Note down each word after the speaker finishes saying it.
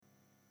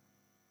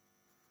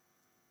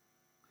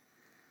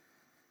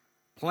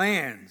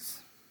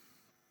Plans.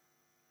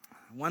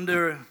 I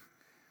wonder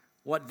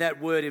what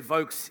that word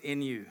evokes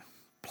in you.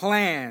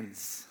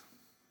 Plans.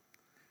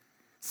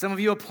 Some of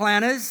you are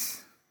planners.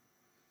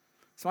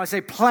 So when I say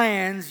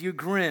plans, you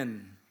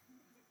grin.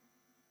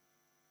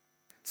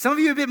 Some of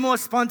you are a bit more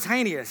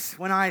spontaneous.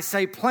 When I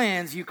say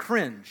plans, you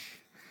cringe.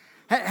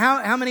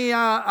 How many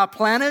are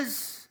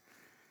planners?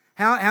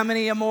 How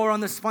many are more on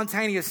the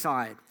spontaneous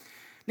side?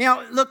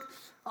 Now, look,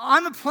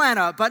 I'm a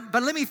planner, but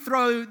let me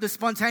throw the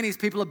spontaneous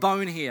people a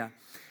bone here.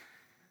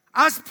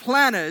 Us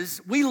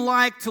planners, we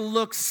like to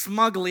look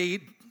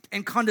smugly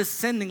and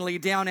condescendingly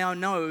down our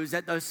nose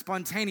at those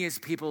spontaneous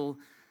people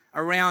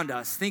around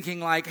us, thinking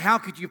like, how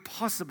could you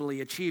possibly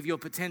achieve your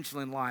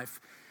potential in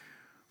life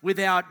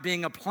without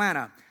being a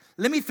planner?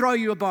 Let me throw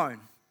you a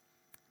bone.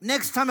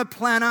 Next time a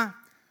planner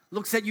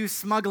looks at you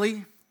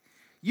smugly,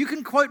 you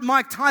can quote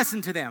Mike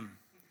Tyson to them,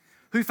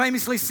 who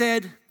famously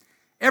said,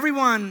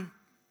 everyone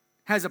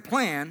has a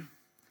plan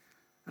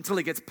until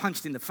he gets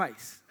punched in the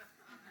face.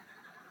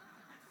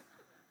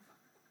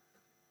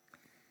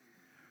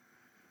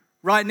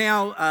 Right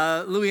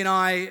now, Louie and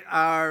I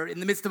are in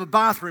the midst of a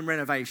bathroom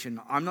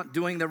renovation. I'm not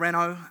doing the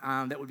reno.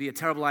 That would be a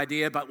terrible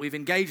idea, but we've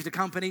engaged a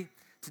company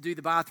to do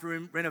the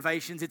bathroom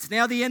renovations. It's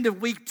now the end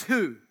of week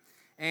 2,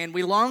 and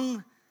we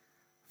long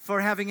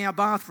for having our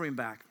bathroom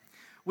back.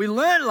 We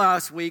learned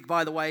last week,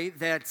 by the way,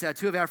 that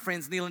two of our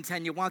friends, Neil and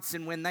Tanya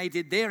Watson, when they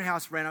did their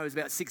house renos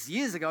about 6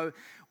 years ago,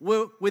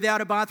 were without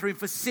a bathroom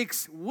for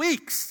 6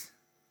 weeks.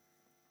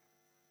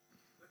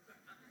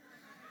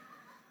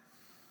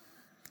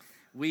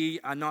 We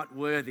are not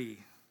worthy.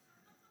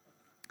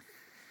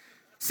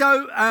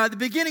 So the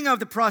beginning of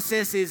the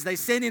process is they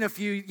send in a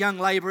few young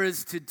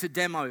laborers to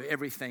demo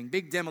everything.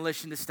 Big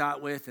demolition to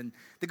start with. And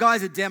the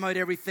guys had demoed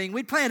everything.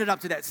 We'd planned it up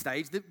to that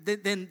stage.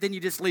 Then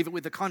you just leave it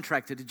with the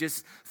contractor to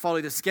just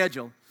follow the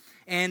schedule.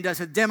 And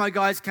so the demo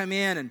guys come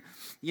in and,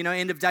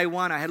 end of day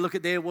 1, I had a look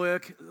at their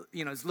work.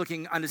 It's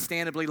looking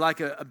understandably like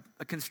a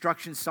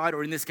construction site,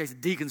 or in this case, a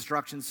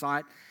deconstruction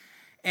site.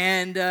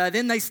 And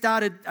then they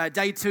started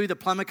day 2, the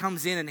plumber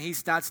comes in and he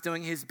starts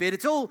doing his bit.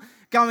 It's all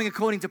going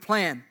according to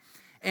plan.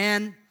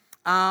 And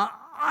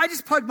I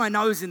just poked my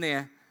nose in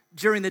there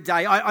during the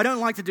day. I don't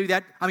like to do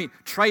that. I mean,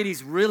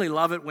 tradies really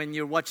love it when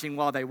you're watching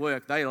while they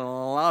work. They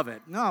love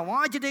it. No,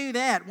 why'd you do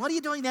that? What are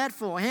you doing that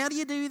for? How do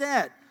you do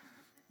that?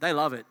 They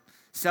love it.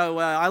 So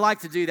I like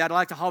to do that. I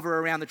like to hover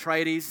around the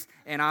tradies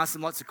and ask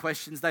them lots of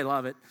questions. They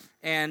love it.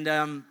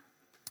 And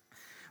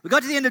we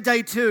got to the end of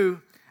day 2,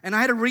 and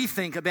I had to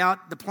rethink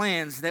about the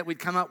plans that we'd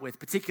come up with,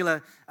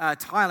 particular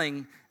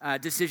tiling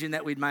decision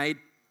that we'd made.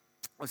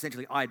 Well,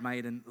 essentially, I'd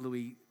made and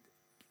Louis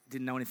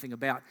didn't know anything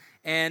about.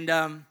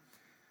 And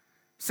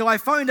so I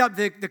phoned up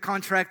the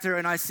contractor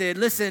and I said,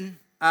 listen,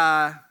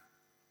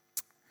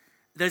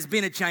 there's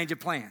been a change of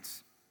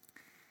plans.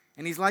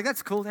 And he's like,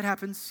 that's cool, that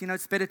happens.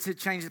 It's better to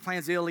change the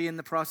plans early in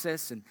the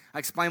process. And I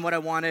explained what I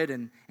wanted,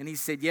 and he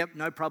said, yep,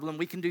 no problem,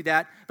 we can do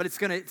that. But it's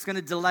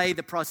gonna delay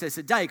the process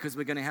a day because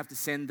we're going to have to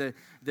send the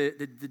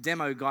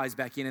demo guys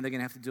back in, and they're going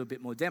to have to do a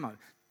bit more demo.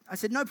 I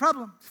said, no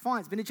problem, it's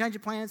fine. It's been a change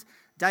of plans.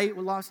 Day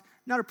will last,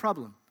 not a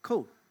problem,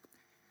 cool.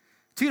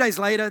 2 days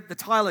later, the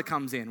tiler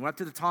comes in. We're up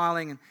to the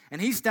tiling,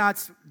 and he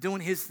starts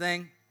doing his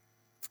thing.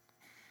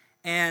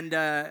 And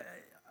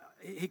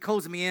he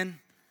calls me in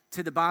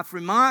to the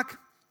bathroom. Mark,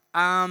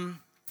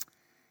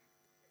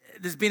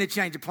 there's been a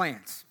change of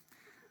plans.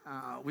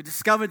 We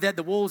discovered that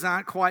the walls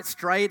aren't quite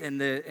straight,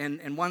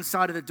 and one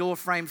side of the door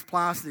frame's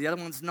plastered, the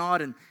other one's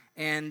not,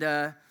 and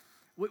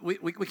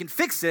we can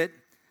fix it,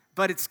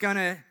 but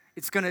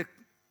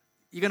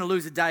you're going to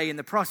lose a day in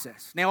the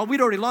process. Now,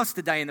 we'd already lost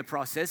a day in the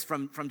process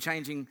from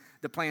changing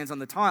the plans on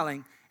the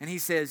tiling, and he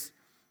says,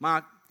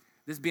 Mark,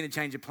 there's been a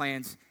change of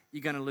plans.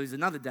 You're going to lose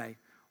another day.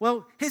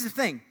 Well, here's the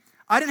thing.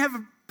 I didn't have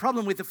a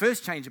problem with the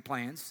first change of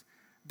plans,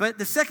 but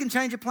the second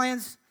change of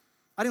plans,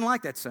 I didn't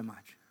like that so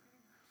much.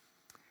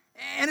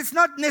 And it's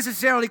not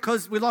necessarily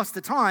because we lost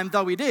the time,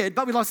 though we did,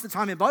 but we lost the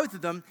time in both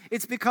of them.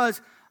 It's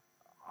because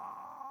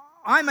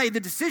I made the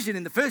decision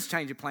in the first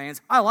change of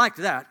plans. I liked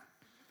that.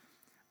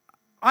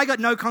 I got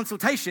no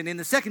consultation in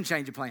the second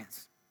change of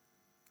plans.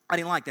 I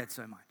didn't like that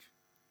so much.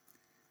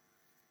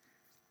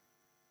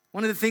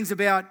 One of the things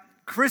about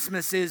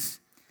Christmas is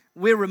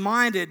we're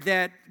reminded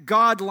that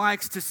God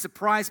likes to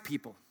surprise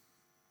people.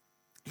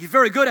 He's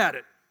very good at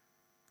it.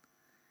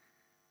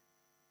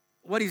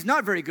 What he's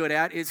not very good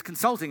at is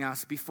consulting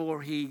us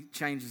before he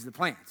changes the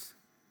plans.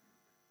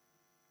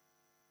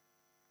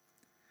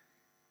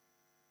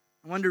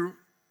 I wonder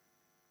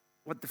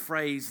what the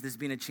phrase, there's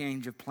been a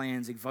change of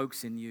plans,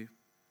 evokes in you.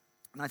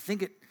 And I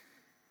think it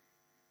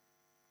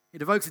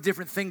evokes a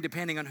different thing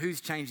depending on who's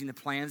changing the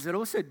plans. It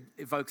also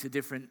evokes a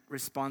different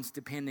response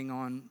depending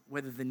on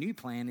whether the new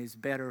plan is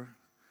better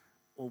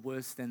or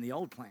worse than the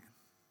old plan.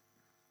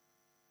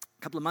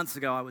 A couple of months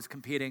ago, I was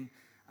competing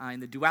in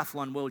the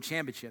Duathlon World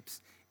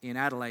Championships in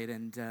Adelaide,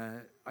 and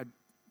I'd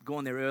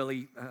gone there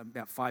early,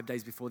 about 5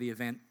 days before the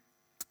event.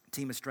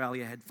 Team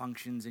Australia had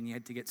functions, and you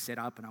had to get set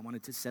up, and I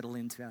wanted to settle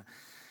into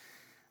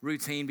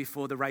routine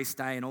before the race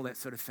day and all that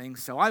sort of thing.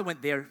 So I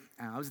went there.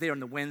 I was there on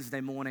the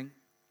Wednesday morning.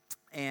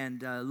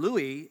 And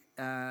Louis,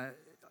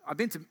 I've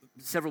been to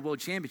several world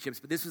championships,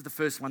 but this was the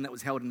first one that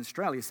was held in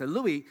Australia. So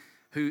Louis,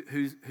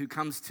 who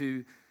comes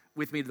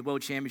with me to the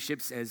world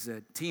championships as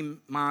a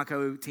Team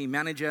Marco team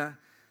manager,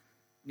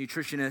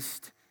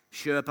 nutritionist,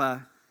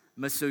 Sherpa,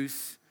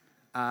 masseuse,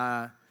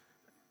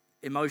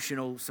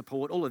 emotional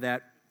support, all of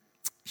that.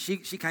 She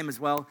came as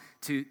well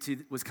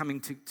was coming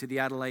to the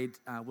Adelaide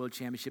World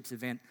Championships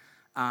event.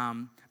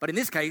 But in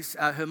this case,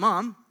 her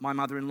mom, my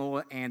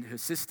mother-in-law, and her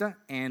sister,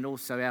 and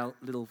also our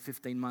little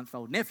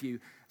 15-month-old nephew,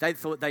 they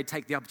thought they'd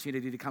take the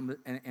opportunity to come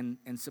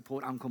and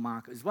support Uncle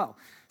Mark as well.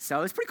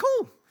 So it's pretty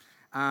cool.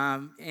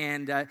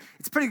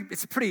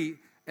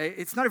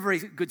 It's not a very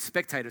good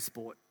spectator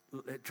sport,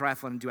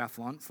 triathlon and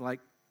duathlon. It's like,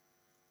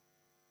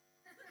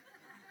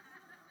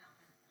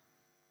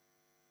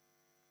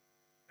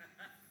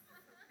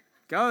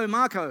 go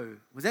Marco.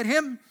 Was that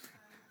him?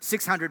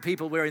 600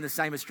 people wearing the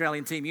same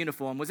Australian team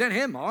uniform. Was that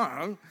him? I don't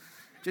know.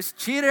 Just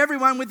cheered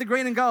everyone with the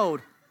green and gold.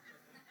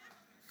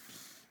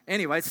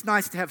 Anyway, it's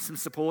nice to have some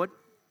support.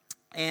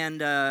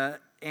 And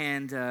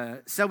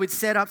so we'd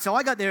set up. So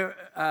I got there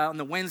on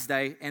the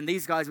Wednesday, and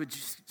these guys were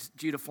just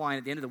due to fly in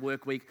at the end of the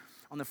work week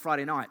on the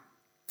Friday night.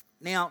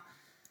 Now,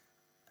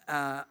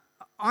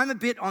 I'm a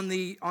bit on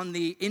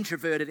the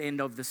introverted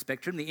end of the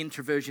spectrum, the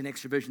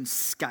introversion-extroversion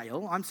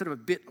scale. I'm sort of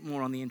a bit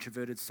more on the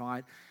introverted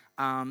side.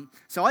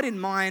 So I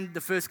didn't mind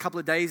the first couple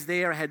of days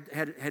there. I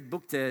had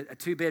booked a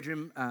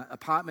 2-bedroom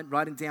apartment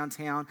right in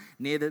downtown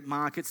near the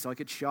market so I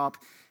could shop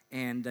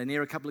and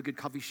near a couple of good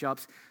coffee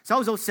shops. So I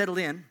was all settled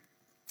in.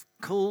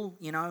 Cool,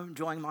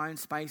 enjoying my own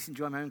space,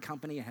 enjoying my own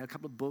company. I had a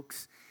couple of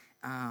books.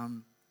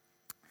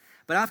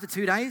 But after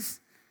 2 days,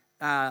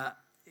 I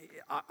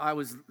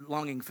was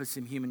longing for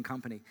some human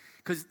company.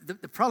 Because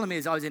the problem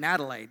is I was in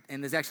Adelaide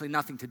and there's actually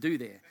nothing to do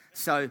there.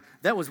 So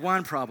that was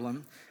one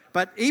problem.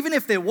 But even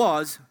if there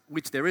was,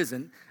 which there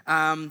isn't,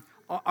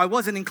 I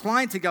wasn't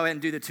inclined to go out and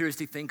do the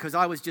touristy thing because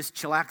I was just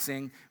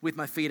chillaxing with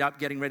my feet up,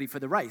 getting ready for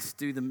the race,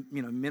 do the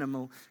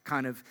minimal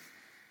kind of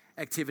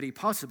activity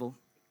possible.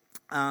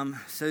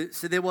 So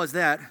there was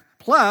that.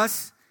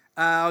 Plus,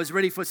 I was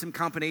ready for some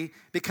company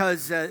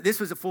because this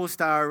was a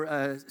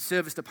 4-star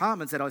serviced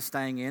apartments that I was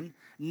staying in.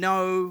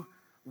 No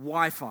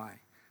Wi-Fi.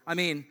 I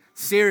mean,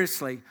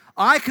 seriously,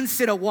 I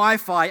consider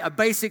Wi-Fi a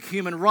basic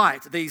human right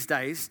these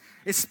days,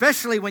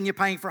 especially when you're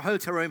paying for a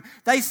hotel room.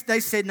 They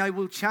said, no,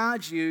 we'll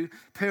charge you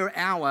per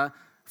hour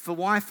for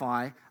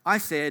Wi-Fi. I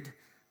said,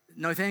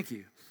 no, thank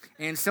you.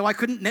 And so I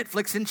couldn't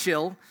Netflix and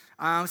chill.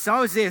 So I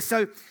was there.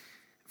 So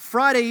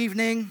Friday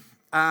evening,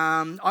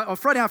 or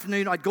Friday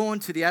afternoon, I'd gone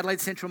to the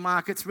Adelaide Central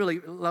Market. It's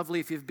really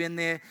lovely if you've been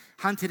there.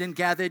 Hunted and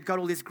gathered, got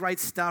all this great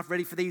stuff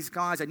ready for these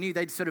guys. I knew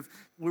they'd sort of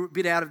were a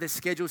bit out of their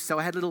schedule, so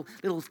I had little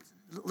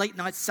late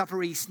night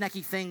suppery,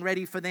 snacky thing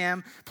ready for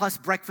them, plus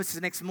breakfast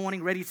the next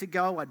morning ready to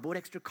go. I'd bought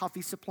extra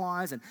coffee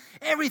supplies and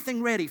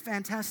everything ready.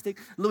 Fantastic.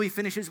 Louis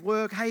finishes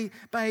work. Hey,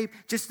 babe,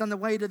 just on the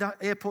way to the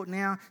airport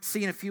now. See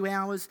you in a few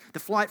hours. The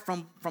flight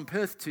from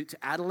Perth to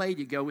Adelaide,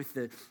 you go with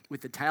the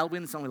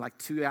tailwind. It's only like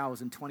 2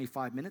 hours and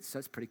 25 minutes, so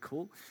it's pretty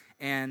cool.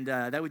 And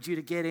they were due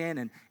to get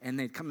in, and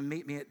they'd come and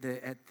meet me at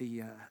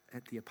the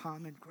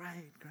apartment.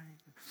 Great.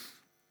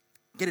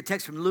 Get a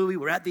text from Louis,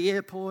 we're at the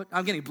airport.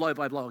 I'm getting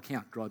blow-by-blow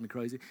account, driving me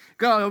crazy.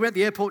 We're at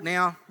the airport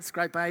now. That's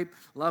great, babe.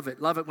 Love it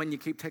when you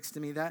keep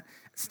texting me that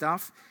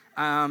stuff.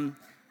 And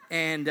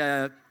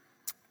then,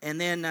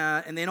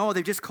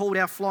 they've just called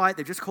our flight.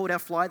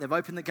 They've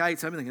opened the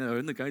gates. I'm thinking,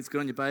 open the gates,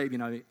 good on you, babe.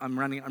 I'm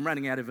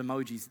running out of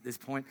emojis at this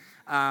point.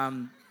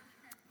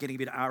 Getting a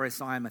bit of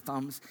RSI in my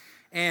thumbs.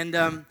 And,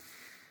 I'm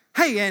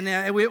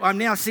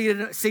now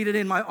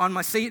seated on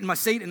my seat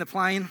in the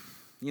plane.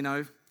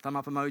 Thumb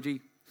up emoji.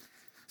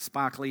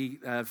 Sparkly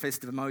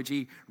festive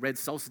emoji, red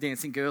salsa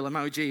dancing girl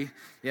emoji,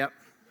 yep.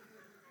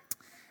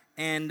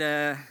 And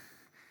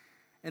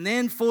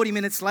then 40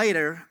 minutes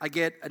later, I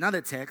get another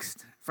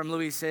text from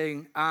Louis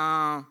saying,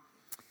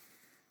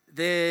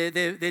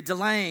 they're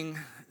delaying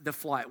the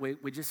flight. We're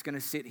just going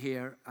to sit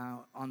here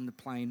on the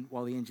plane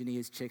while the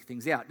engineers check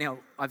things out. Now,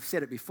 I've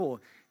said it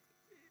before,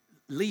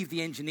 leave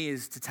the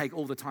engineers to take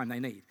all the time they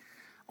need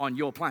on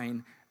your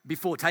plane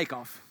before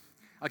takeoff.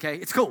 Okay,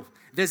 it's cool.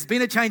 There's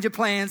been a change of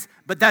plans,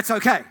 but that's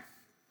okay.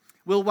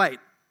 We'll wait.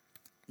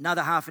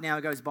 Another half an hour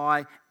goes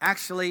by.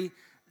 Actually,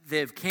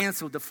 they've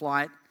cancelled the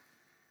flight.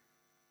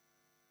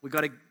 We've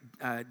got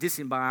to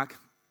disembark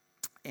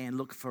and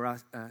look for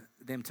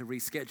them to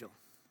reschedule.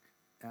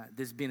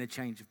 There's been a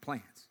change of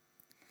plans.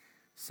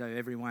 So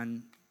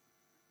everyone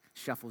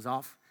shuffles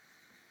off.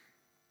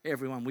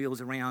 Everyone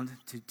wheels around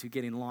to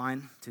get in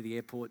line to the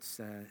airport's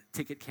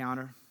ticket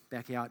counter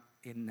back out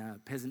in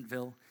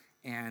Pleasantville.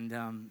 And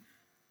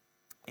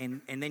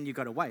then you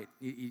got to wait.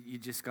 You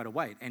just got to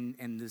wait. And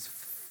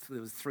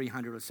there was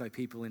 300 or so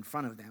people in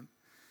front of them.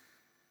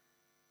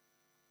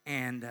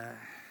 And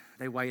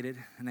they waited,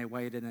 and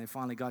they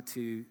finally got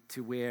to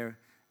where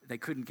they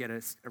couldn't get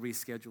a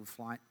rescheduled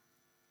flight.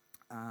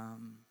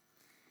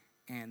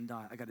 And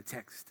I got a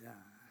text.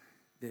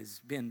 There's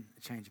been a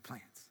change of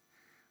plans.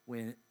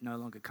 we're no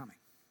longer coming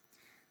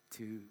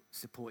to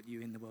support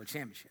you in the World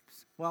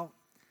Championships. Well,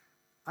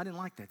 I didn't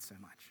like that so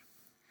much.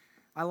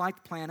 I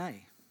liked Plan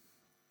A.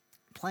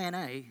 Plan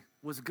A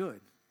was good.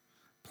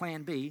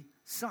 Plan B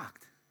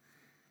sucked.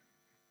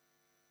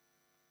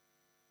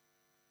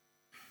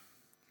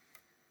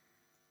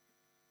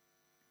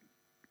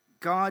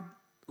 God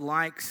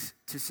likes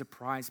to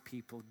surprise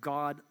people.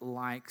 God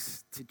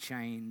likes to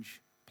change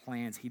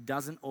plans. He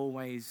doesn't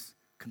always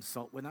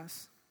consult with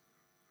us.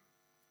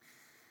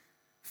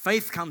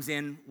 Faith comes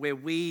in where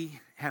we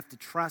have to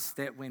trust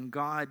that when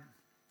God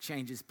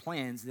changes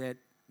plans, that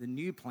the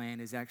new plan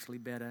is actually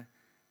better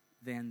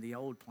than the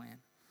old plan.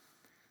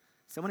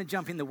 So I want to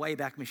jump in the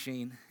Wayback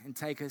Machine and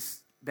take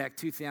us back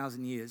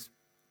 2,000 years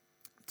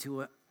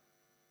to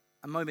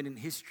a moment in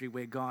history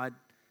where God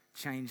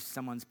changed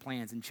someone's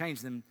plans and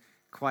changed them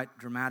quite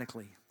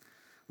dramatically.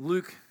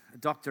 Luke, a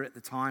doctor at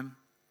the time,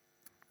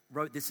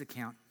 wrote this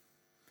account.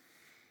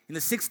 In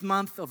the 6th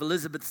month of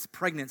Elizabeth's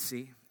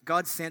pregnancy,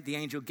 God sent the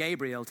angel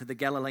Gabriel to the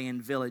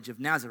Galilean village of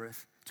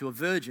Nazareth to a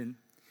virgin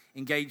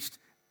engaged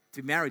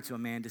to be married to a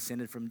man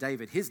descended from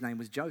David. His name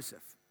was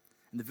Joseph,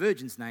 and the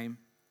virgin's name,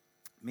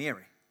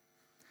 Mary.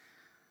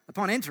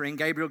 Upon entering,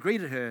 Gabriel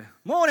greeted her.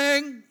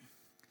 "Morning!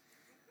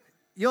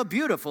 You're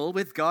beautiful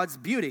with God's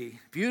beauty.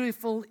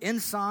 Beautiful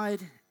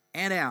inside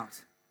and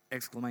out!"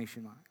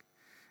 Exclamation mark.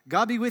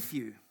 "God be with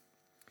you."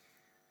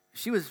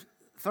 She was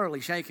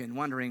thoroughly shaken,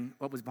 wondering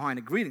what was behind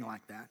a greeting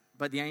like that.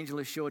 But the angel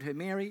assured her,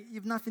 "Mary,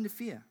 you've nothing to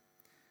fear.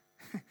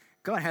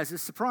 God has a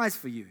surprise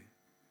for you.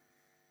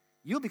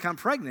 You'll become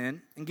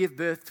pregnant and give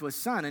birth to a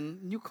son,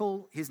 and you'll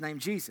call his name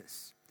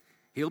Jesus.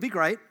 He'll be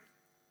great.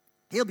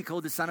 He'll be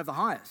called the Son of the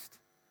Highest.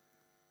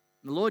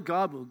 The Lord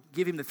God will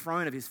give him the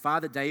throne of his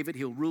father David.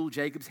 He'll rule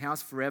Jacob's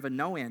house forever,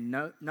 no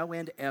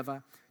end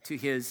ever to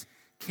his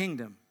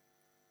kingdom."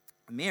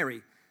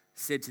 Mary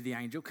said to the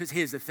angel, because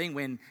here's the thing,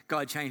 when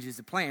God changes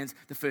the plans,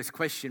 the first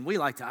question we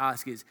like to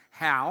ask is,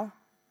 how?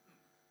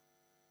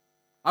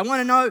 I want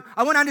to know,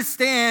 I want to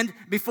understand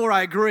before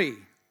I agree.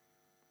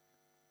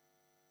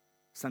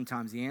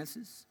 Sometimes he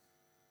answers,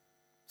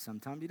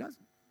 sometimes he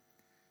doesn't.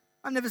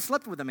 "I've never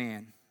slept with a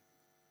man."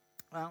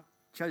 Well,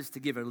 chose to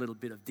give her a little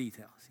bit of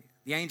details here.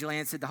 The angel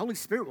answered, "The Holy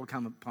Spirit will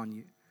come upon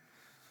you.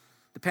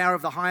 The power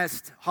of the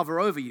highest hover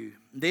over you.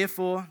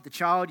 Therefore, the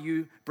child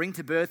you bring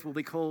to birth will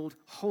be called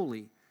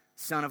Holy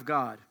Son of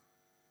God.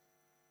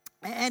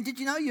 And did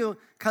you know your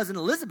cousin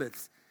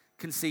Elizabeth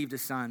conceived a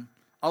son,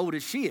 old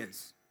as she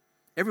is?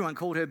 Everyone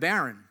called her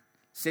barren,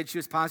 said she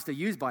was past her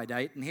use-by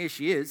date, and here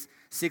she is,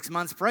 6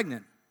 months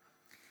pregnant.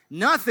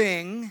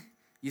 Nothing,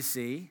 you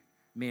see,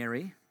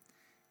 Mary,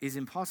 is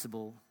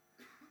impossible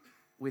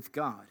with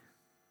God."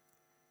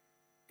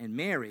 And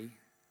Mary,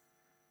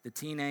 the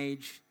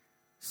teenage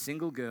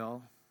single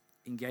girl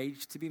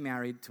engaged to be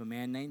married to a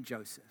man named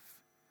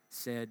Joseph,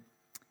 said,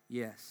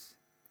 "Yes,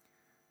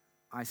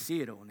 I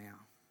see it all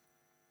now.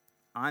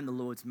 I'm the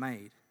Lord's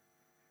maid,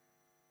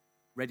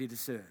 ready to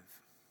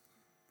serve."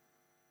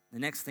 The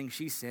next thing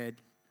she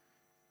said,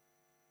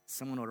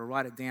 someone ought to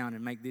write it down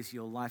and make this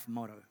your life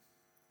motto.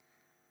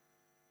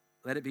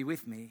 "Let it be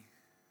with me,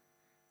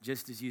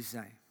 just as you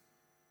say."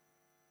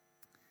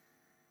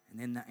 And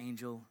then the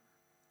angel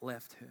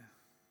left her.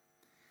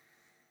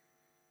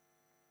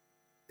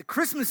 The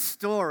Christmas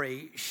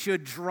story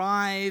should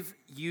drive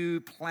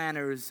you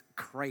planners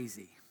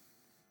crazy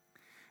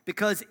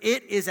because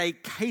it is a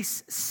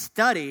case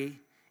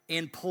study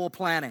in poor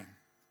planning.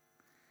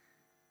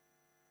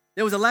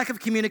 There was a lack of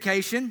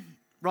communication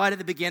right at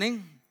the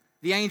beginning.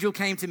 The angel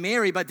came to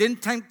Mary but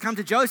didn't come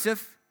to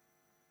Joseph.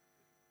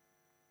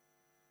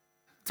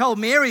 Told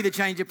Mary to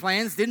change her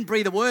plans, didn't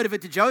breathe a word of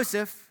it to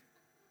Joseph.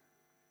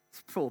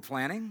 It's poor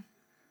planning.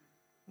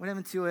 What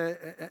happened to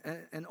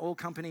an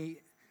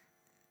all-company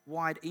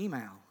wide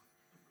email?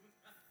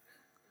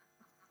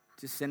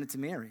 Just send it to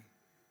Mary.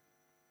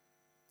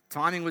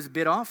 Timing was a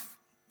bit off.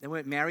 They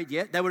weren't married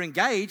yet. They were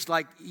engaged.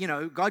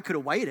 God could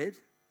have waited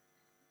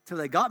till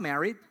they got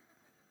married.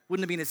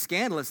 Wouldn't have been as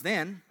scandalous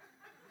then.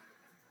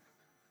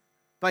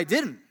 But he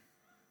didn't.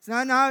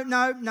 So,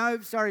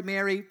 no, sorry,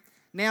 Mary.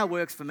 Now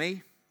works for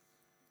me.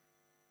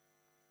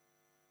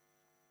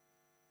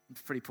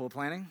 It's pretty poor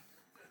planning.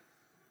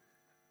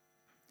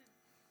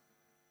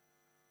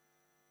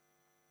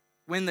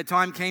 When the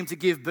time came to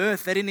give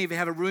birth, they didn't even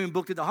have a room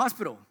booked at the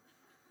hospital.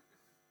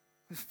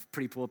 It's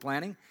pretty poor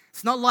planning.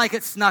 It's not like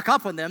it snuck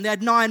up on them. They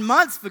had 9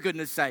 months, for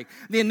goodness sake.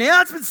 The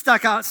announcement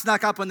snuck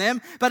up on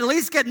them, but at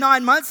least get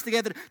 9 months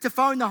together to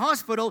phone the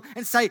hospital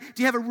and say,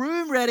 "Do you have a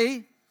room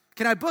ready?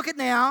 Can I book it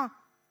now?"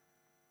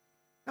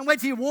 And wait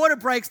till your water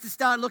breaks to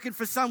start looking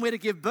for somewhere to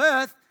give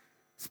birth.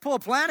 It's poor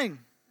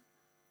planning.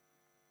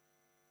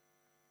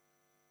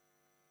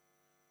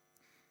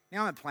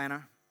 Now I'm a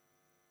planner.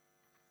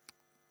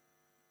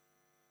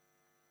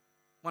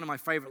 One of my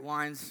favorite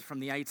lines from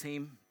the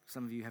A-Team,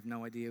 some of you have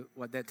no idea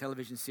what that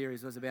television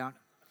series was about.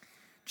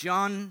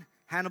 John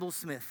Hannibal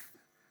Smith,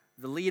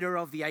 the leader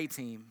of the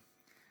A-Team,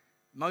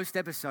 most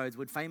episodes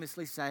would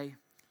famously say,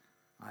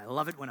 "I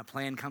love it when a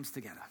plan comes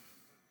together."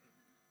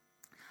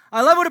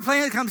 I love when a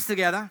plan comes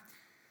together.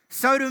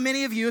 So do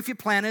many of you if you're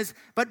planners.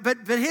 But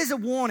here's a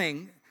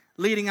warning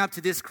leading up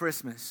to this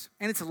Christmas,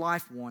 and it's a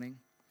life warning.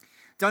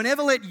 Don't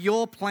ever let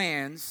your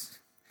plans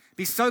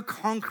be so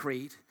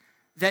concrete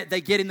that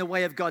they get in the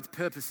way of God's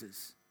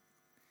purposes.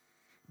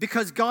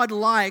 Because God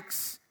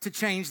likes to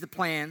change the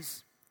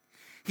plans.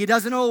 He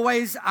doesn't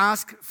always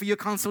ask for your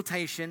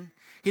consultation.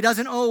 He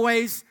doesn't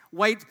always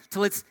wait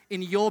till it's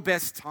in your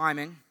best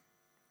timing.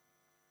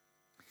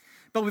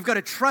 But we've got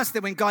to trust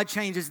that when God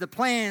changes the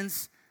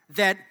plans,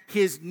 that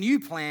his new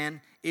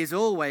plan is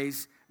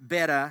always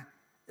better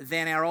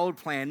than our old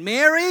plan.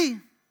 Mary,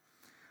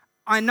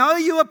 I know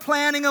you are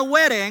planning a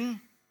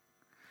wedding,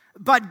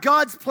 but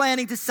God's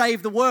planning to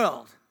save the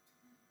world.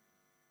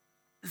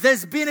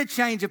 There's been a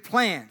change of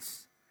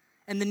plans,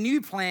 and the new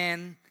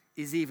plan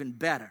is even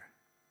better.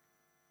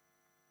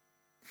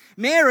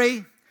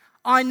 Mary,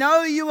 I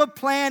know you were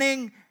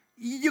planning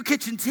your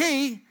kitchen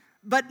tea,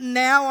 but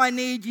now I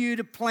need you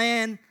to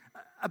plan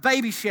a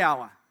baby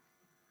shower.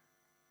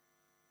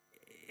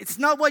 It's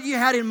not what you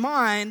had in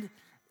mind.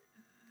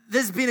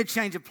 There's been a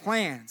change of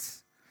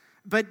plans.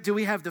 But do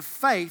we have the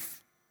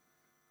faith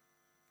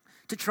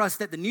to trust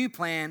that the new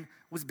plan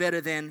was better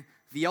than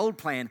the old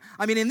plan?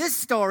 I mean, in this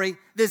story,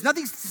 there's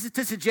nothing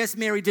to suggest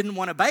Mary didn't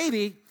want a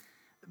baby,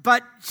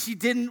 but she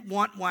didn't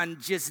want one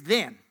just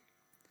then.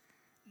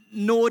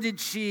 Nor did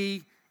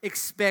she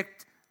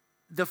expect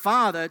the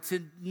father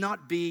to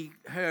not be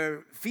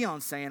her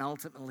fiancé and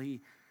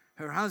ultimately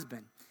her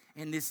husband.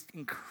 And this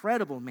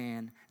incredible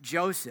man,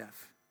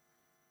 Joseph,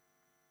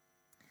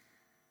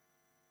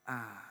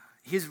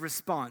 his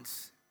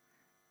response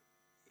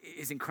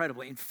is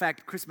incredible. In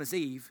fact, Christmas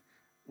Eve,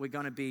 we're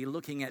going to be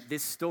looking at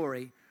this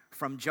story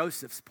from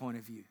Joseph's point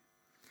of view,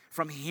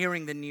 from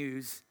hearing the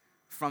news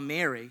from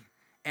Mary,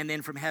 and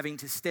then from having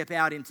to step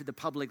out into the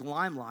public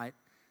limelight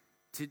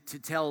to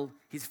tell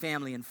his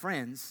family and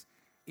friends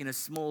in a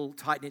small,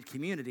 tight-knit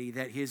community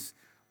that his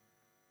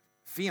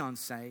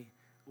fiancée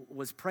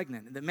was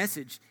pregnant. The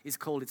message is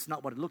called "It's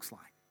Not What It Looks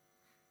Like."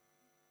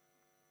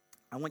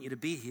 I want you to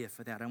be here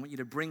for that. I want you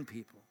to bring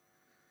people.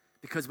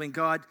 Because when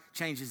God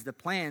changes the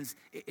plans,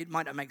 it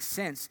might not make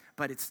sense,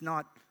 but it's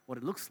not what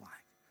it looks like.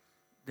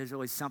 There's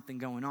always something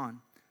going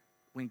on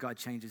when God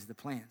changes the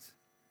plans.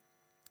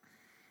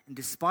 And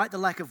despite the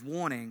lack of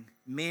warning,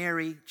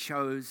 Mary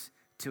chose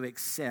to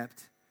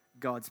accept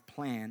God's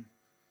plan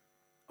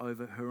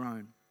over her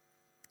own.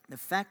 The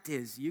fact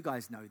is, you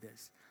guys know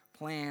this,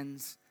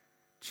 plans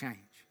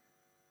change.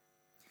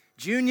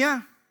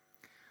 Junior,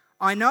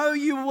 I know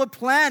you were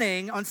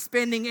planning on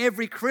spending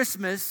every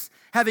Christmas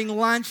having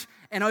lunch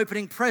and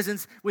opening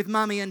presents with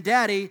Mummy and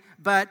Daddy,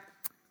 but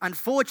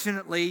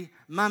unfortunately,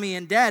 Mummy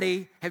and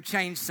Daddy have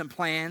changed some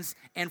plans,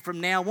 and from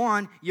now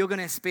on, you're going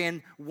to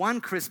spend one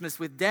Christmas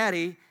with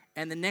Daddy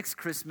and the next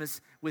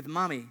Christmas with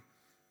Mummy.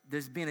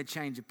 There's been a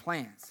change of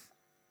plans.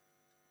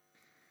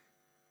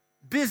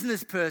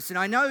 Business person,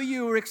 I know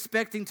you were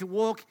expecting to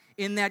walk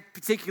in that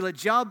particular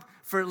job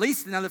for at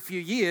least another few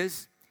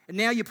years, and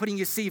now you're putting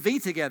your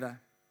CV together.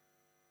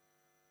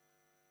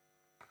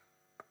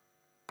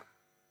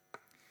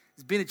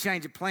 There's been a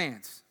change of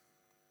plans.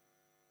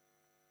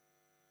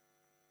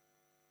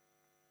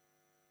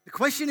 The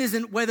question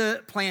isn't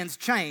whether plans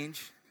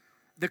change.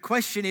 The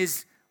question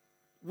is,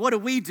 what do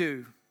we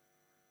do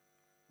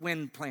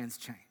when plans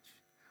change?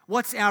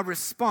 What's our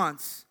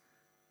response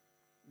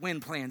when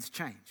plans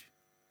change?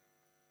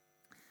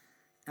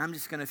 I'm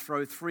just going to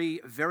throw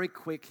 3 very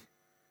quick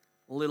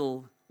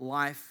little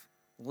life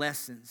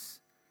lessons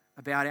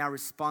about our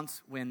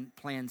response when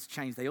plans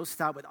change. They all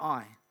start with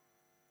I,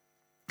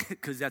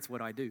 because that's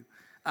what I do.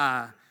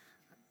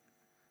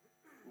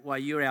 While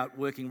you're out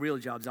working real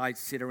jobs, I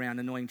sit around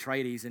annoying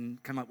tradies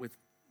and come up with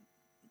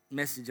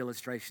message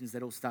illustrations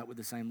that all start with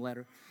the same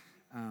letter.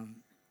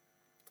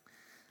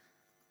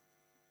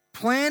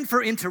 Plan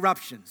for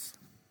interruptions.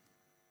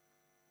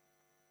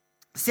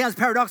 Sounds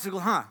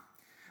paradoxical, huh?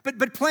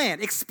 But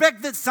plan.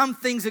 Expect that some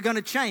things are going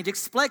to change.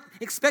 Expect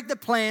that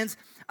plans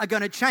are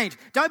going to change.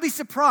 Don't be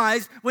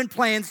surprised when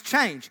plans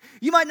change.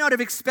 You might not have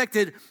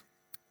expected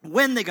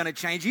when they're going to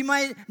change. You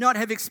may not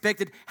have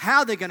expected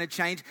how they're going to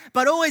change,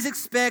 but always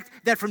expect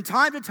that from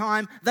time to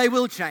time they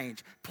will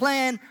change.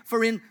 Plan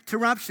for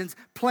interruptions.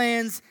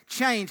 Plans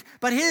change.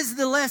 But here's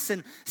the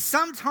lesson.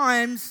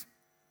 Sometimes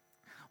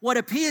what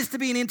appears to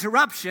be an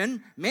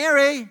interruption,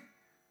 Mary,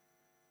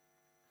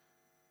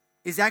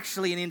 is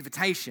actually an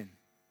invitation.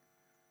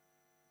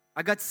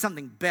 I got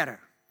something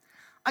better.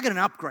 I got an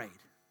upgrade.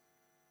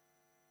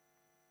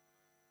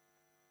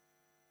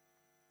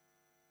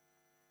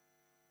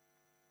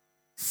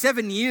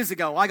 Seven years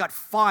ago, I got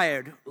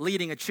fired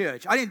leading a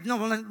church. I didn't know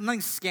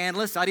nothing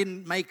scandalous. I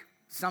didn't make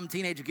some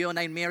teenage girl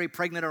named Mary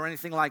pregnant or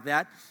anything like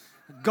that.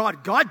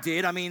 God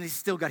did. I mean, he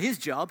still got his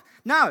job.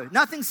 No,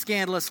 nothing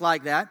scandalous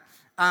like that.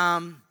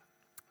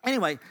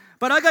 Anyway,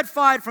 But I got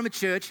fired from a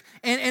church,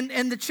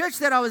 and the church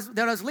that I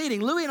was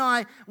leading, Louie and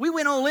I, we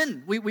went all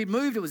in. We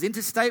moved. It was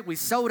interstate. We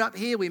sold up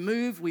here. We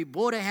moved. We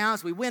bought a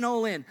house. We went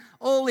all in.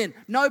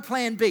 No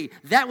plan B.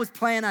 That was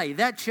plan A.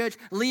 That church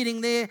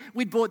leading there.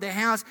 We bought the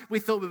house. We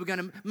thought we were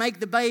going to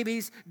make the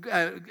babies,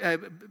 buy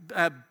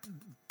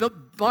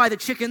the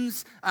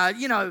chickens.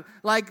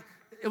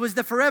 It was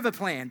the forever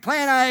plan.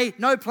 Plan A,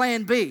 no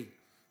plan B.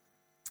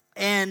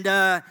 And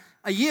a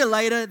year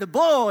later, the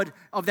board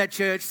of that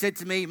church said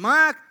to me,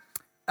 Mark,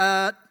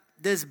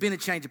 there's been a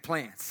change of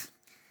plans.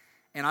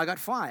 And I got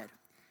fired.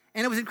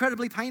 And it was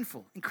incredibly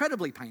painful,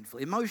 emotionally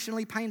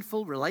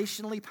painful,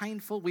 relationally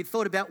painful. We'd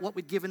thought about what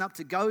we'd given up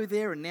to go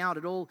there, and now it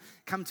had all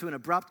come to an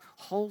abrupt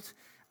halt.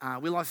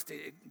 We lost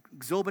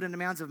exorbitant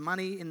amounts of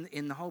money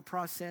in the whole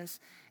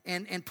process.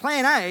 And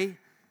plan A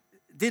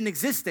didn't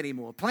exist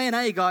anymore. Plan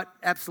A got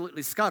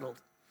absolutely scuttled.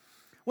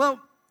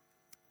 Well,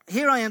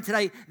 here I am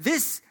today.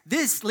 This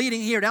leading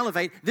here at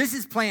Elevate, this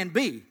is plan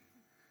B.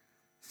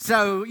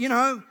 So,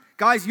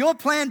 guys, you're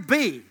plan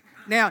B.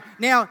 Now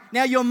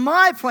you're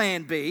my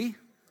plan B,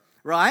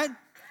 right?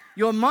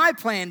 You're my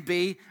plan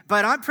B,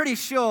 but I'm pretty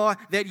sure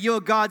that you're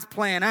God's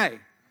plan A.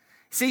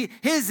 See,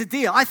 here's the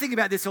deal. I think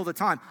about this all the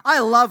time. I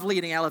love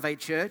leading Elevate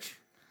Church.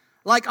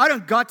 I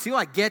don't got to,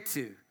 I get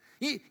to.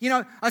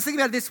 I was thinking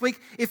about it this week.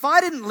 If I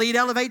didn't lead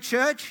Elevate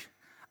Church,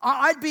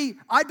 I'd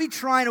be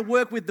trying to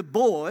work with the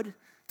board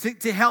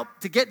to help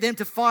to get them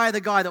to fire the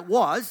guy that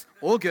was,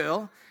 or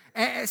girl,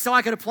 so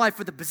I could apply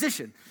for the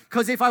position.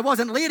 Because if I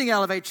wasn't leading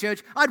Elevate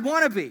Church, I'd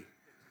want to be.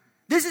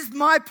 This is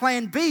my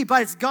plan B,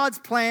 but it's God's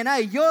plan A.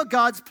 You're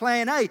God's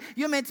plan A.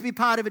 You're meant to be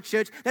part of a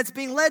church that's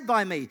being led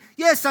by me.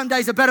 Yes, some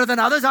days are better than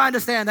others. I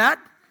understand that.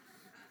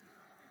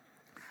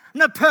 I'm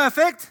not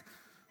perfect.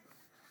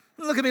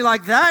 Don't look at me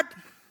like that.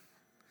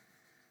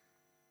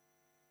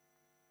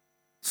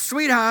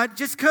 Sweetheart,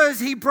 just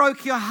because he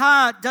broke your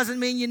heart doesn't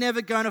mean you're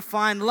never going to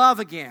find love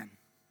again.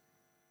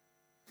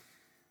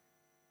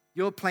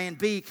 Your plan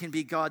B can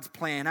be God's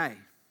plan A.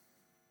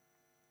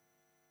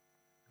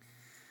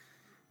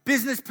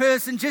 Business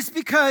person, just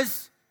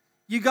because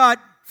you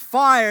got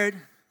fired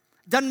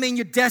doesn't mean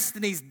your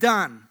destiny's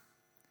done.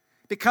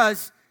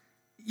 Because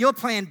your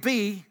plan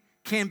B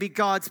can be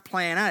God's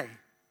plan A. And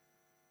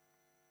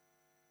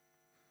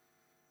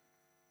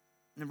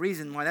the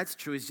reason why that's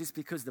true is just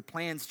because the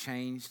plans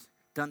changed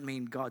doesn't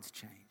mean God's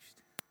changed.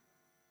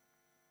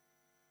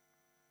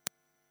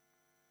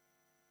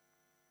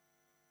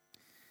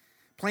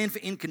 Plan for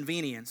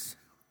inconvenience.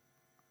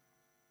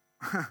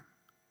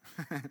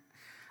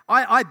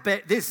 I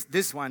bet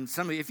this one,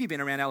 some of you, if you've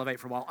been around Elevate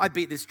for a while, I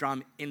beat this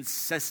drum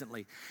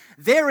incessantly.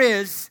 There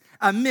is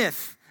a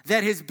myth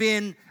that has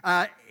been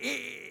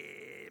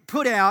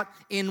put out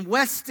in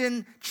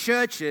Western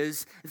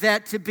churches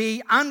that to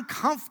be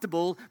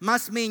uncomfortable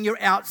must mean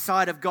you're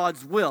outside of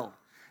God's will.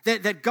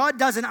 That God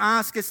doesn't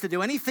ask us to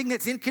do anything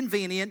that's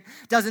inconvenient,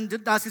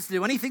 doesn't ask us to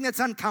do anything that's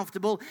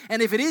uncomfortable,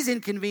 and if it is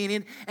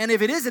inconvenient, and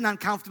if it isn't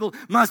uncomfortable,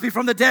 must be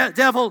from the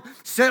devil,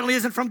 certainly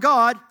isn't from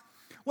God.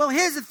 Well,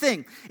 here's the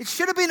thing. It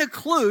should have been a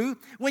clue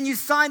when you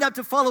signed up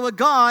to follow a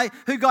guy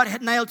who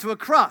got nailed to a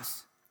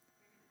cross.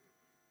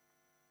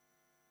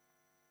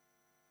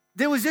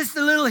 There was just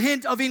a little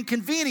hint of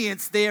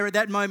inconvenience there at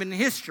that moment in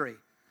history.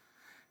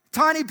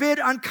 Tiny bit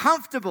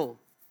uncomfortable.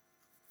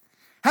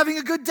 Having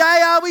a good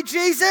day, are we,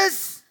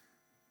 Jesus?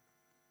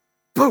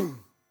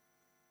 Boom.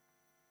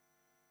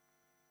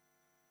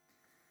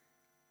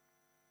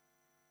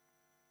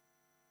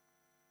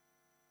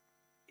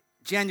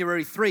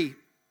 January 3,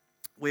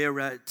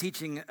 we're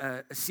teaching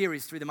a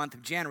series through the month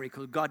of January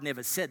called God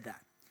Never Said That.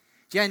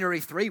 January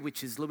 3,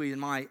 which is Louis and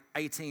my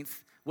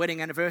 18th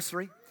wedding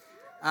anniversary.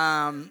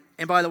 And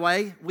by the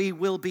way, we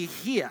will be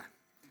here.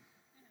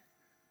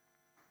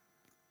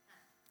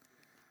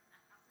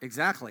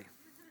 Exactly.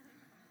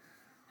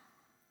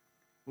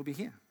 We'll be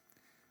here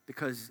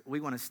because we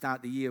want to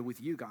start the year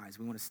with you guys.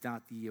 We want to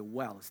start the year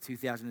well. It's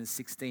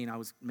 2016. I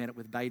met up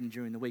with Baden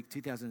during the week.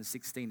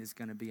 2016 is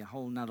going to be a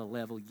whole nother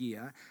level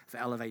year for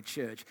Elevate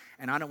Church.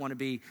 And I don't want to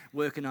be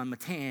working on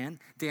Matan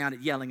down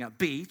at Yellingup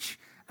Beach,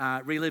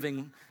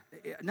 reliving.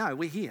 No,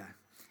 we're here.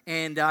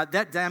 And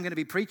that day I'm going to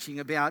be preaching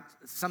about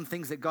some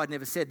things that God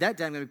never said. That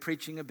day I'm going to be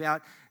preaching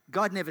about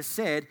God never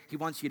said he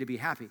wants you to be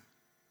happy.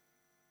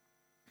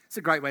 It's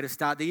a great way to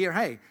start the year.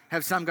 Hey,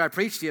 have some guy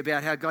preach to you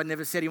about how God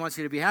never said he wants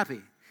you to be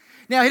happy.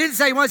 Now, he didn't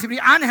say he wants you to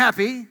be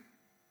unhappy.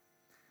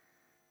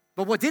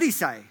 But what did he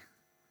say?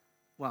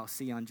 Well,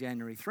 see you on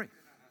January 3.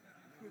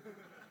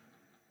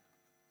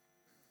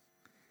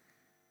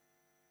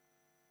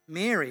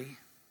 Mary,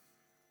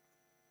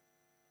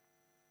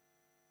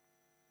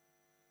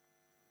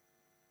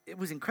 it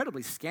was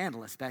incredibly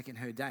scandalous back in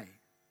her day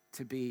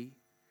to be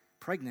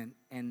pregnant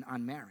and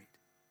unmarried.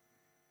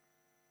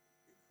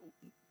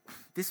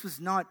 This was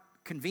not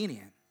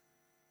convenient.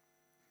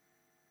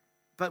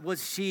 But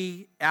was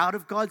she out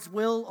of God's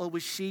will, or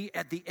was she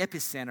at the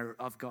epicenter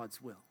of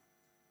God's will?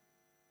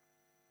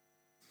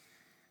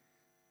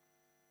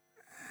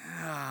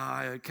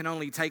 I can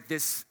only take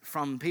this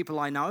from people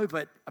I know,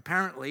 but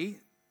apparently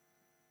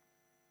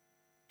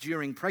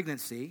during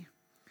pregnancy,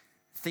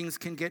 things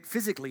can get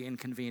physically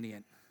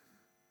inconvenient,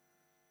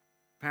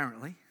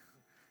 apparently.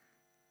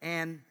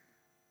 And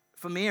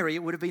for Mary,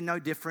 it would have been no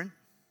different.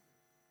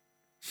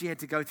 She had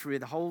to go through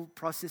the whole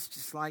process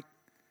just like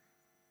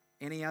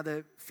any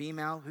other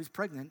female who's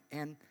pregnant,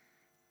 and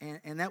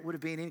that would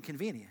have been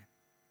inconvenient.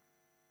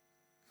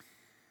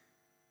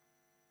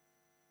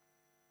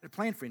 A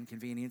plan for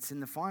inconvenience,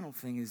 and the final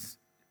thing is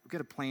we've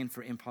got a plan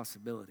for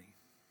impossibility.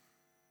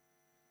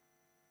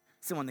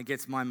 It's the one that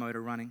gets my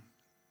motor running.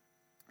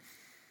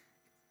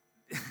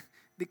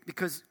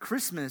 Because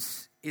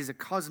Christmas is a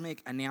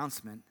cosmic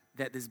announcement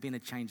that there's been a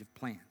change of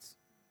plans.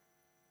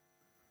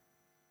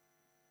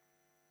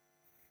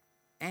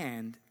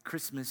 And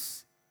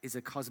Christmas is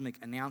a cosmic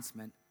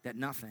announcement that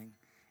nothing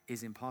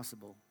is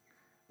impossible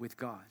with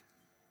God.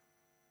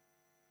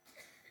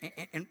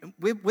 And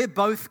we're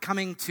both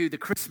coming to the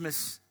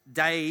Christmas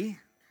Day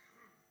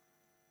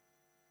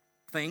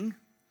thing.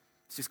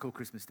 It's just called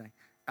Christmas Day.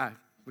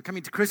 We're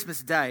coming to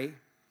Christmas Day,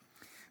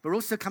 but we're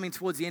also coming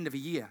towards the end of a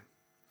year.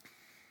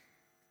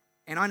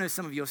 And I know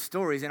some of your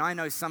stories, and I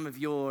know some of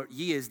your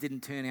years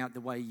didn't turn out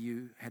the way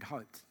you had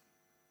hoped.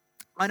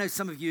 I know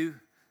some of you,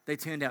 they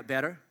turned out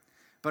better,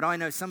 but I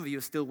know some of you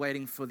are still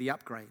waiting for the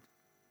upgrade.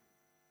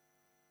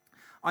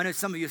 I know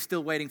some of you are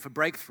still waiting for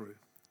breakthrough.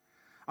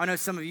 I know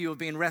some of you have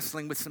been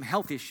wrestling with some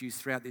health issues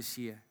throughout this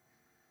year,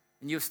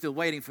 and you're still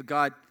waiting for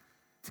God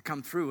to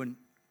come through and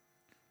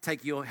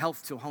take your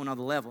health to a whole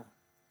nother level.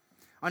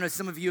 I know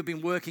some of you have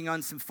been working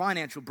on some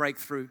financial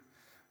breakthrough,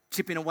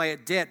 chipping away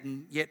at debt,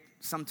 and yet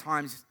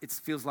sometimes it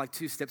feels like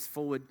 2 steps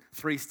forward,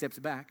 3 steps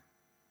back.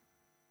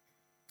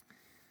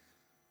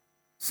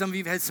 Some of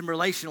you have had some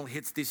relational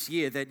hits this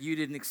year that you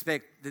didn't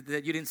expect,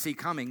 that you didn't see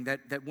coming,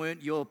 that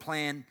weren't your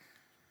plan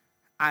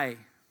A,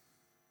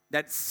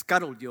 that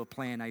scuttled your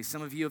plan A.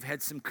 Some of you have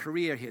had some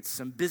career hits,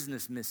 some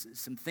business misses,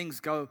 some things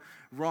go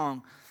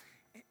wrong.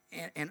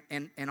 And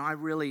I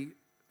really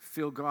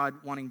feel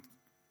God wanting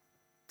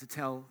to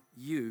tell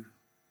you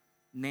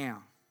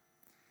now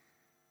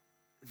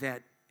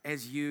that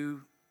as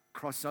you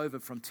cross over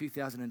from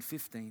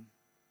 2015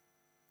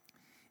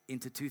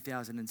 into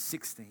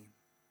 2016,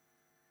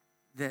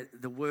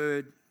 that the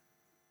word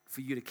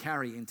for you to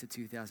carry into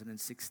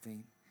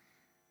 2016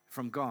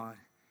 from God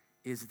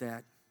is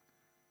that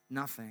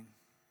nothing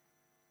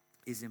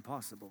is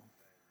impossible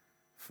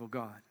for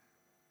God.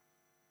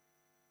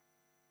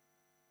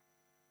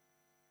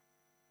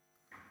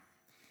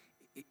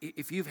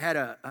 If you've had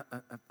a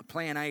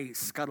plan A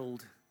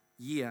scuttled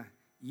year,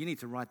 you need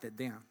to write that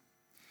down.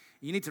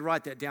 You need to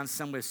write that down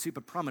somewhere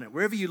super prominent.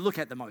 Wherever you look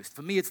at the most.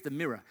 For me, it's the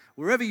mirror.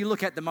 Wherever you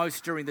look at the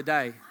most during the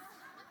day.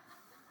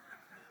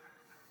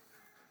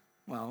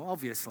 Well,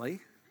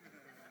 obviously.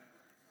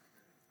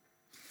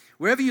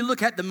 Wherever you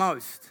look at the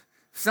most.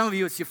 Some of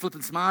you, it's your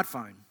flipping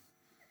smartphone.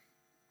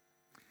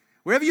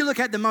 Wherever you look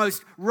at the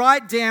most,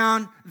 write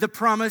down the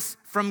promise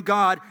from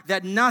God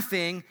that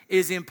nothing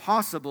is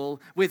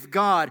impossible with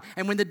God.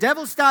 And when the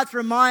devil starts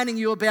reminding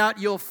you about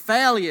your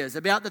failures,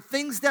 about the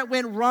things that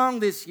went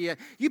wrong this year,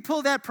 you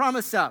pull that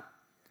promise up.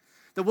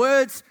 The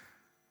words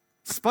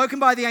spoken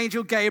by the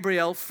angel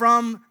Gabriel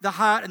from the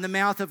heart and the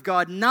mouth of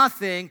God,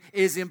 nothing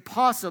is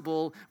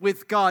impossible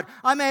with God.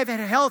 I may have had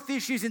health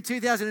issues in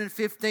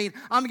 2015.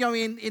 I'm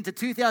going into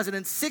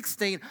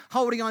 2016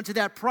 holding on to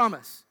that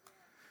promise.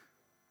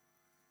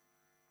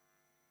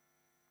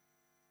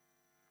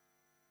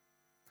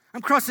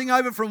 I'm crossing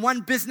over from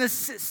one business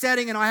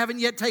setting and I haven't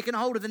yet taken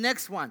hold of the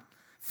next one.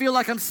 Feel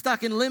like I'm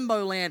stuck in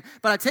limbo land.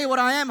 But I tell you what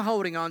I am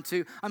holding on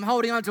to. I'm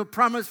holding on to a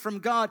promise from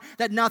God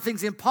that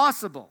nothing's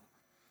impossible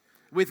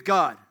with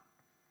God.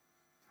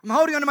 I'm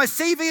holding on to my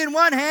CV in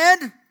one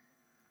hand.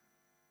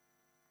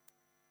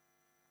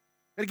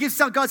 Got to give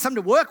God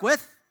something to work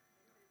with.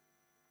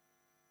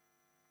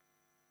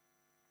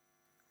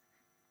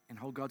 And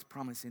hold God's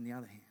promise in the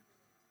other hand.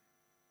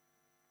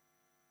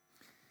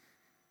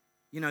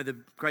 You know, the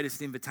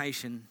greatest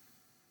invitation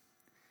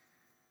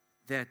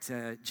that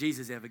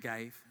Jesus ever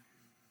gave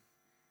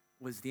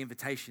was the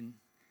invitation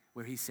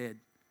where he said,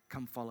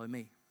 "Come follow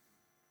me."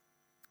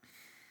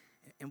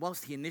 And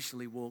whilst he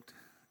initially walked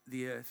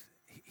the earth,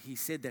 he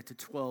said that to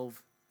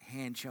 12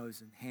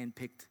 hand-chosen,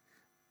 hand-picked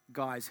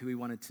guys who he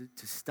wanted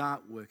to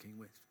start working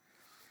with.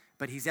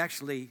 But he's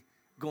actually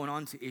gone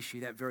on to issue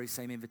that very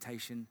same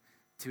invitation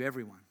to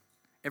everyone.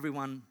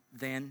 Everyone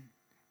then,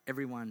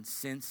 everyone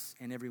since,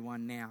 and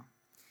everyone now.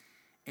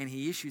 And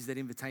he issues that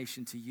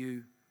invitation to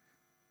you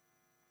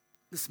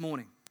this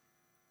morning.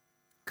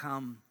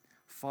 Come,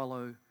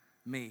 follow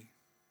me.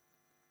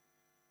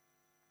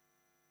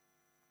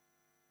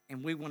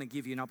 And we want to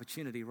give you an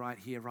opportunity right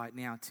here, right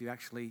now, to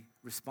actually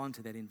respond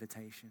to that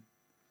invitation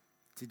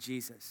to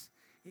Jesus.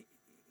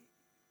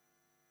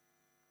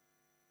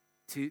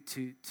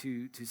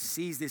 To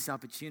seize this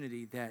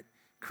opportunity that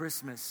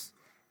Christmas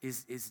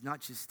is not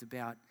just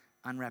about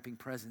unwrapping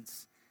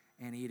presents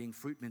and eating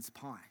fruit mince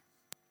pie,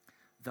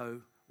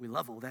 though we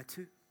love all that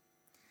too.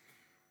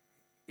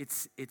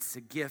 It's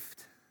a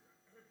gift.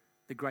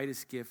 The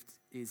greatest gift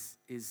is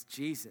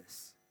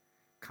Jesus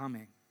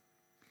coming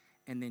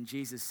and then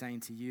Jesus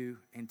saying to you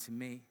and to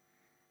me,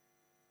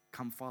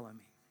 come follow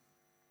me.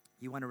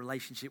 You want a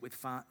relationship with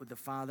the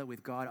Father,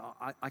 with God,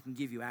 I can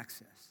give you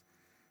access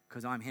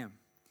because I'm him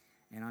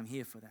and I'm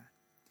here for that.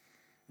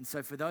 And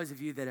so for those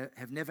of you that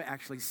have never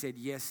actually said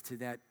yes to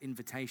that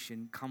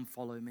invitation, come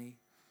follow me,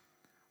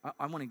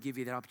 I want to give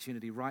you that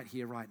opportunity right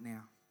here, right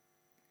now,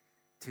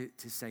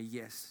 to say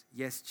yes.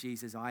 Yes,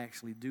 Jesus, I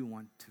actually do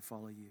want to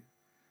follow you.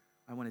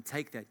 I want to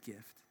take that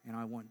gift and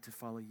I want to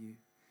follow you.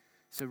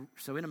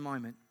 So in a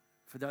moment,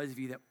 for those of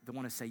you that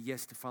want to say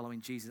yes to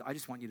following Jesus, I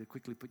just want you to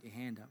quickly put your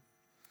hand up.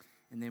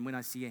 And then when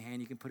I see your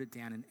hand, you can put it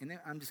down. And then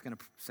I'm just going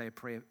to say a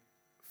prayer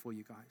for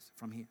you guys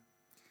from here.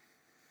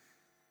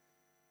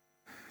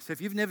 So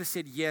if you've never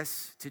said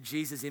yes to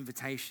Jesus'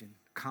 invitation,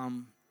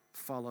 come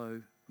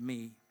follow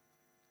me,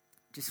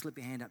 just slip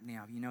your hand up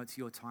now. You know it's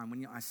your time.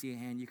 When I see a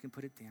hand, you can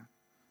put it down.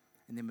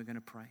 And then we're going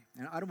to pray.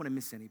 And I don't want to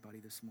miss anybody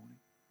this morning.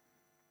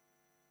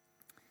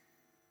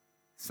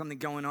 Something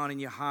going on in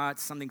your heart,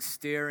 something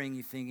stirring,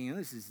 you're thinking, oh,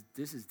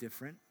 this is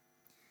different.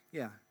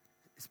 Yeah,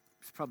 it's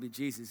probably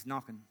Jesus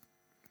knocking,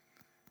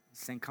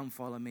 saying, come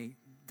follow me.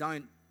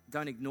 Don't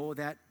ignore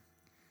that.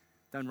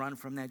 Don't run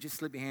from that. Just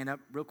slip your hand up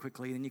real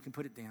quickly, and you can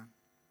put it down.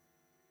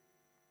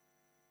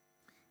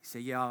 You say,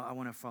 yeah, I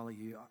want to follow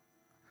you.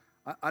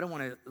 I don't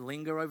want to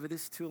linger over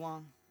this too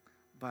long,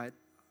 but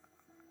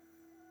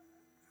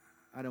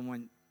I don't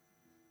want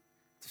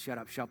to shut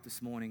up shop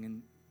this morning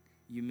and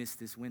you miss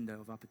this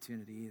window of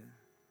opportunity either.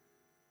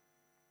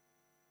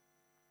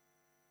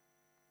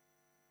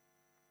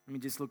 Let me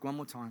just look one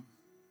more time.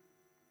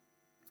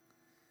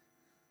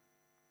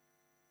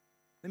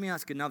 Let me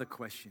ask another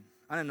question.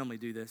 I don't normally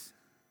do this,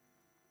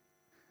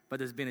 but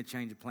there's been a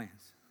change of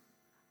plans.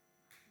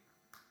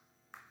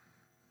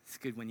 It's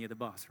good when you're the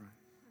boss, right?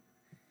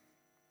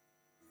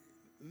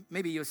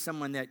 Maybe you're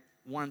someone that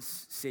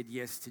once said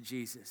yes to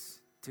Jesus,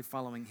 to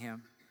following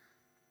him,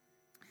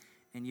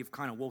 and you've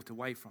kind of walked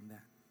away from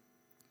that.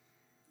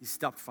 You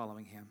stopped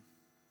following him,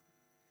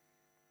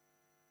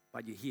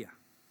 but you're here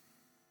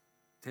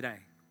today.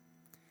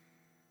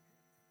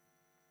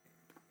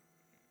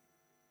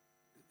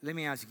 Let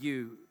me ask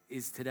you,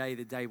 is today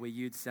the day where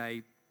you'd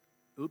say,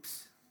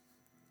 oops,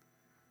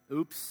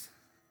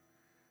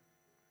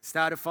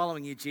 started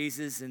following you,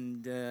 Jesus,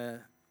 and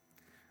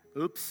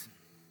oops.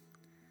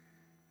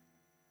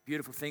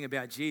 Beautiful thing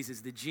about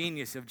Jesus, the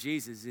genius of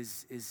Jesus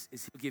is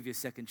he'll give you a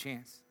second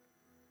chance.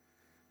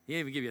 He'll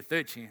even give you a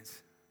third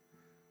chance.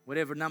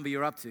 Whatever number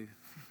you're up to.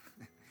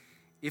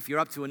 If you're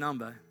up to a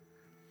number,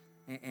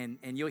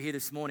 and you're here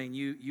this morning,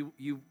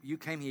 you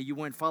came here, you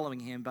weren't following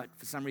him, but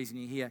for some reason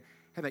you're here,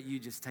 how about you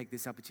just take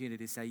this opportunity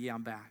to say, yeah,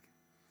 I'm back.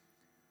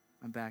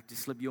 I'm back.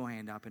 Just slip your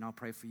hand up and I'll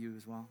pray for you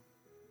as well.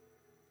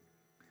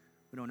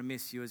 We don't want to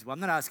miss you as well. I'm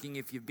not asking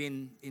if you've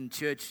been in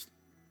church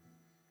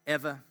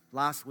ever,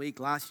 last week,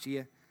 last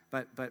year,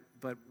 but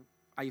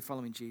are you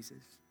following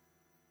Jesus?